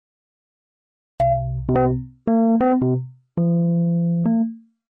Hello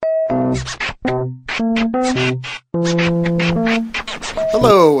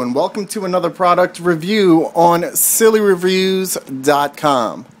and welcome to another product review on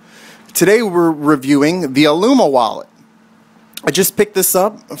SillyReviews.com. Today we're reviewing the Aluma wallet. I just picked this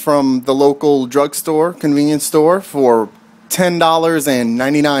up from the local drugstore, convenience store for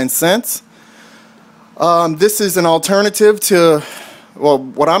 $10.99. This is an alternative to, well,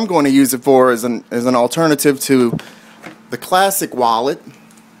 what I'm going to use it for is an alternative to the classic wallet.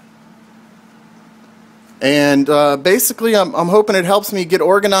 And basically, I'm hoping it helps me get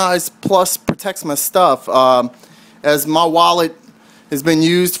organized, plus protects my stuff. As my wallet has been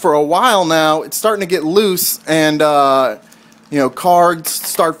used for a while now, it's starting to get loose, and you know, cards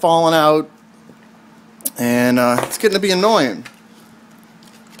start falling out, and it's getting to be annoying.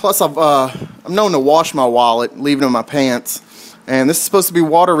 Plus, I'm known to wash my wallet, leave it in my pants, and this is supposed to be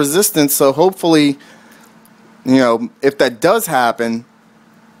water resistant. So hopefully, you know, if that does happen,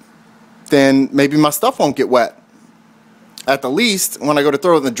 then maybe my stuff won't get wet. At the least, when I go to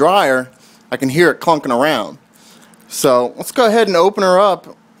throw it in the dryer, I can hear it clunking around. So let's go ahead and open her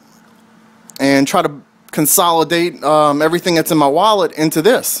up and try to consolidate everything that's in my wallet into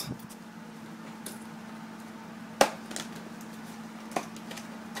this.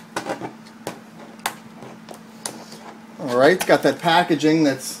 Alright, it's got that packaging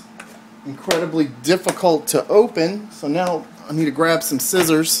that's incredibly difficult to open. So now I need to grab some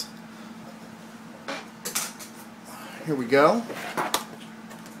scissors. Here we go.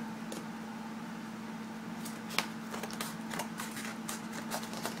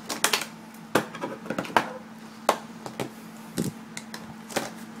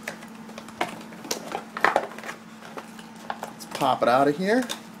 Let's pop it out of here.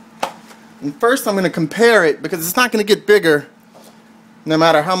 And first I'm going to compare it because it's not going to get bigger no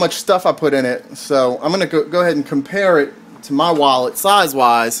matter how much stuff I put in it. So I'm going to go ahead and compare it to my wallet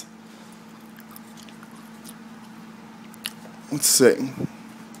size-wise. Let's see.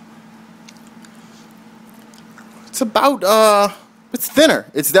 It's about, it's thinner.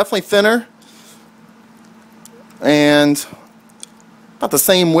 It's definitely thinner. And about the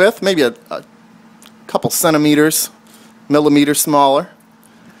same width, maybe a couple centimeters, millimeters smaller.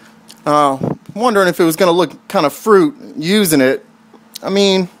 I'm wondering if it was going to look kind of fruit using it. I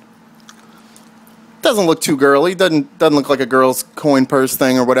mean, it doesn't look too girly. Doesn't look like a girl's coin purse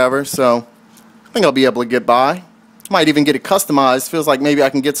thing or whatever. So I think I'll be able to get by. Might even get it customized. Feels like maybe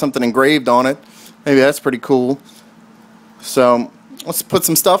I can get something engraved on it. Maybe that's pretty cool. So let's put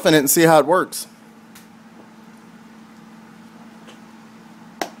some stuff in it and see how it works.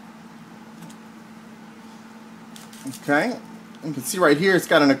 Okay, you can see right here it's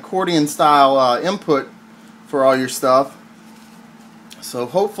got an accordion style input for all your stuff. So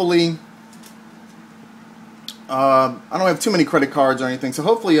hopefully I don't have too many credit cards or anything, so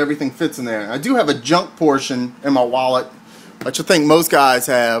hopefully everything fits in there. I do have a junk portion in my wallet, which I think most guys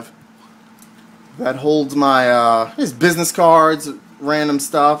have, that holds my his business cards, random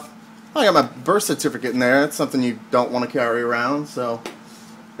stuff. I got my birth certificate in there. That's something you don't want to carry around, so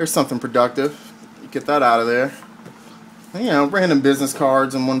there's something productive. Get that out of there. And, you know, random business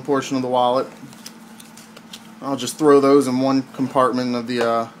cards in one portion of the wallet. I'll just throw those in one compartment of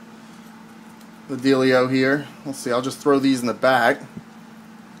the dealio here. Let's see, I'll just throw these in the back.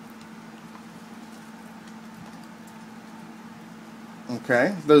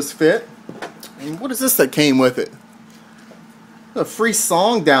 Okay, those fit. And what is this that came with it? A free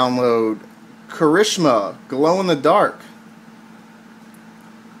song download. Karishma, Glow in the Dark.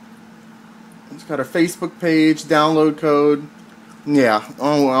 It's got a Facebook page, download code. Yeah,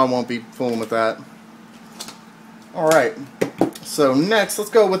 I won't be fooling with that. Alright, so next let's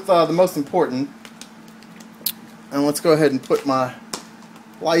go with the most important. And let's go ahead and put my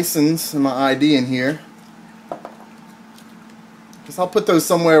license and my ID in here. Because I'll put those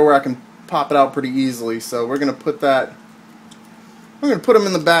somewhere where I can pop it out pretty easily. So we're going to put that, we're going to put them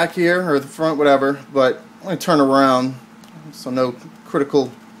in the back here, or the front, whatever. But I'm going to turn around so no critical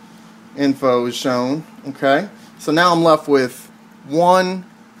info is shown. Okay, so now I'm left with 1,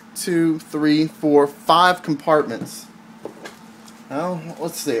 2, 3, 4, 5 compartments. Now,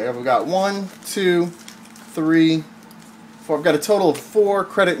 let's see, we've got 1, 2, 3, 4. I've got a total of 4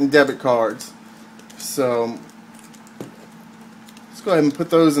 credit and debit cards. So let's go ahead and put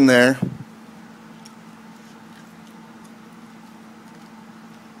those in there.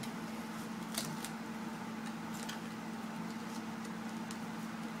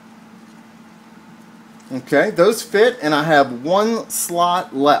 Okay, those fit, and I have 1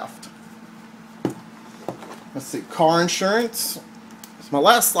 slot left. Let's see, car insurance. My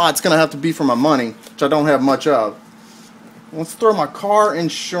last slot's going to have to be for my money, which I don't have much of. Let's throw my car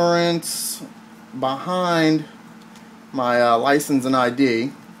insurance behind my license and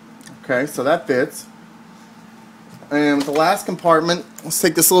ID. Okay, so that fits. And with the last compartment, let's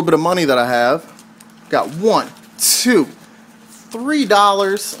take this little bit of money that I have. Got $1, $2,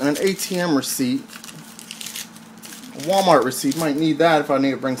 $3 and an ATM receipt. A Walmart receipt, might need that if I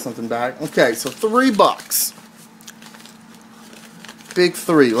need to bring something back. Okay, so $3. Big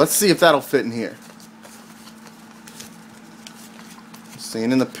 3. Let's see if that'll fit in here. Let's see,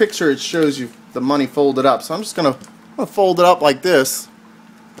 and in the picture it shows you the money folded up. So I'm just gonna fold it up like this.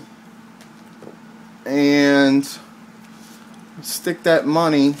 And stick that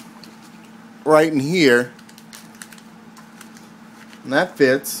money right in here, and that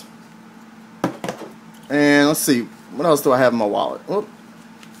fits. And let's see, what else do I have in my wallet? Oop.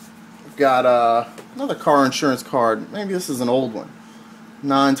 Got another car insurance card. Maybe this is an old one.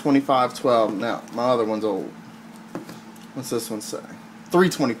 9/25/12. Now my other one's old. What's this one say?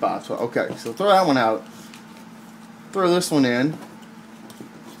 3/25/12. Okay, so throw that one out. Throw this one in.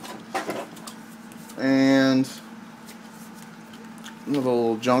 And another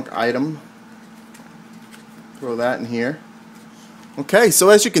little junk item. Throw that in here. Okay, so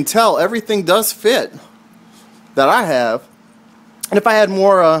as you can tell, everything does fit that I have. And if I had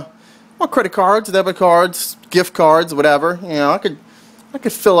more credit cards, debit cards, gift cards, whatever, you know, I could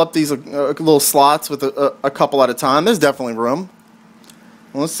fill up these little slots with a couple at a time. There's definitely room.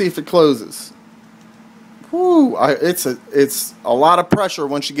 Well, let's see if it closes. Whew, it's a lot of pressure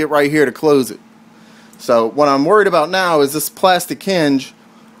once you get right here to close it. So what I'm worried about now is this plastic hinge.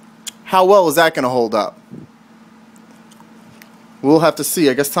 How well is that going to hold up? We'll have to see.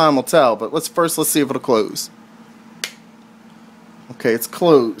 I guess time will tell. But let's see if it'll close. Okay, it's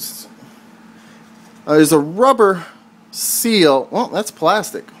closed. There's a rubber seal. Well, that's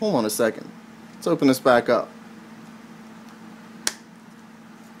plastic. Hold on a second. Let's open this back up.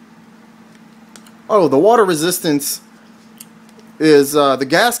 Oh, the water resistance is the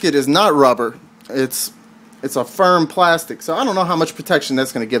gasket is not rubber. It's a firm plastic, so I don't know how much protection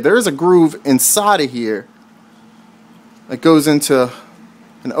that's going to give. There is a groove inside of here that goes into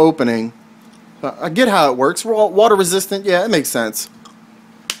an opening. I get how it works. Water resistant, yeah, it makes sense.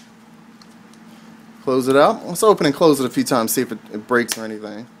 Close it up. Let's open and close it a few times, see if it breaks or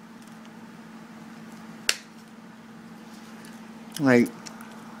anything. Right.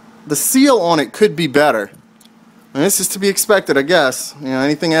 The seal on it could be better. And this is to be expected, I guess. You know,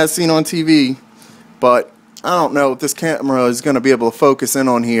 anything as seen on TV. But I don't know if this camera is going to be able to focus in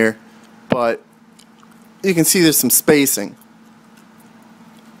on here. But you can see there's some spacing.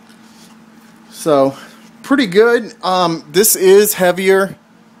 So, pretty good. This is heavier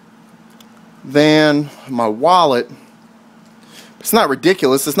than my wallet. It's not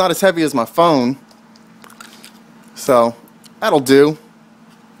ridiculous. It's not as heavy as my phone. So, that'll do.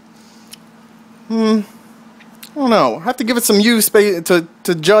 I don't know. I have to give it some use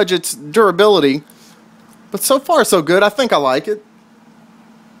to judge its durability. But so far, so good. I think I like it.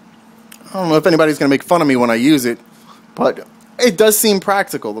 I don't know if anybody's going to make fun of me when I use it. But it does seem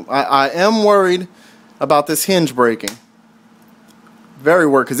practical. I am worried about this hinge breaking. Very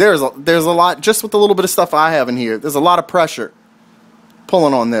worried. Because there's a lot, just with the little bit of stuff I have in here, there's a lot of pressure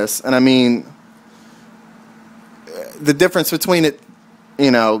pulling on this. And I mean, the difference between it,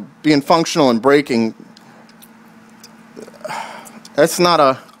 you know, being functional and breaking, it's not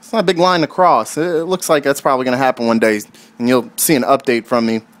a big line to cross. It looks like that's probably going to happen one day, and you'll see an update from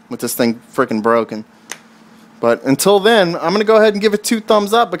me with this thing freaking broken. But until then, I'm going to go ahead and give it 2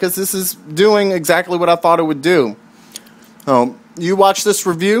 thumbs up because this is doing exactly what I thought it would do. You watch this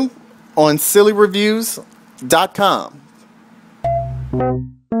review on sillyreviews.com.